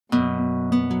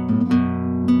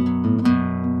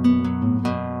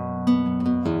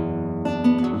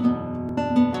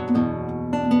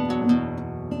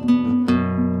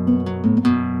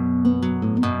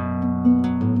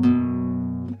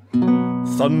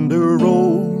Thunder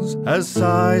rolls as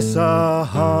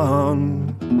Saisahan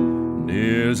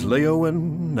nears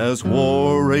Leyawiin as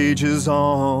war rages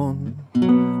on.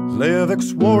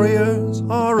 Leyavik's warriors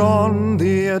are on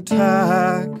the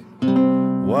attack,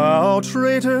 while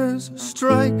traitors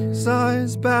strike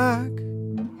Sai's back.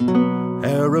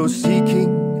 Arrows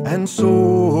seeking and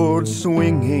swords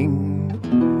swinging,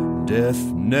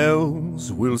 death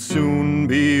knells will soon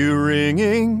be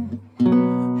ringing.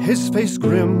 His face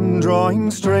grim, drawing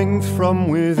strength from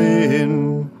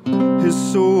within, his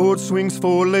sword swings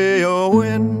for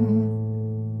Leyawiin.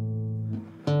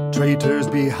 Traitors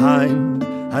behind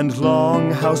and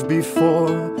Longhouse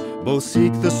before, both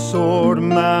seek the sword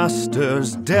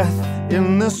master's death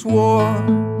in this war.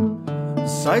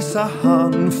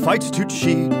 Saisahan fights to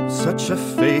cheat such a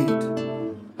fate.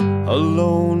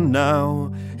 Alone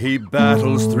now, he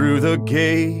battles through the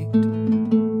gate.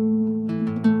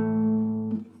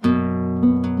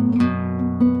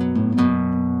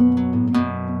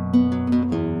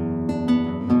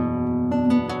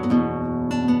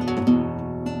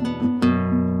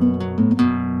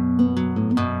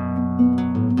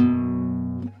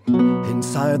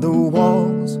 Inside the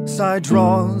walls, Sai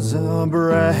draws a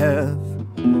breath.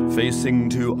 Facing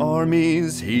two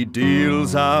armies, he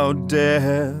deals out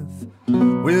death.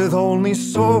 With only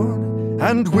sword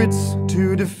and wits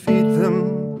to defeat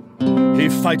them, he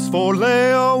fights for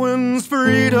Leyawiin's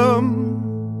freedom.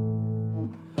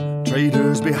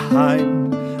 Traitors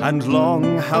behind and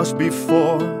Longhouse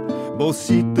before, both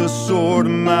seek the sword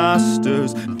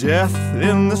master's death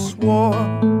in this war.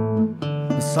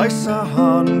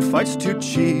 Saisahan fights to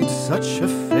cheat such a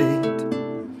fate.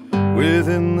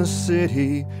 Within the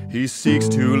city, he seeks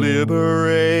to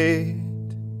liberate.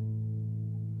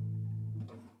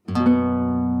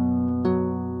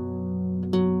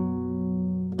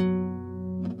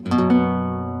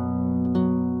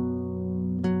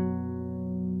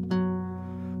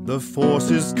 The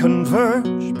forces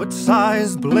converge, but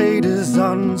Sai's blade is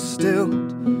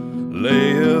unstilled.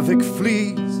 Leyavik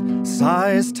flees,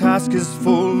 Sai's task is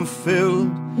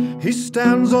fulfilled. He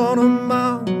stands on a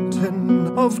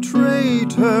mountain of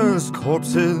traitors'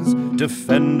 corpses,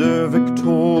 defender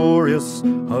victorious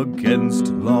against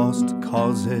lost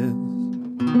causes.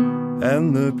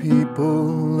 And the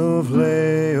people of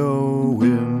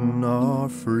Leyawiin are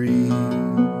free.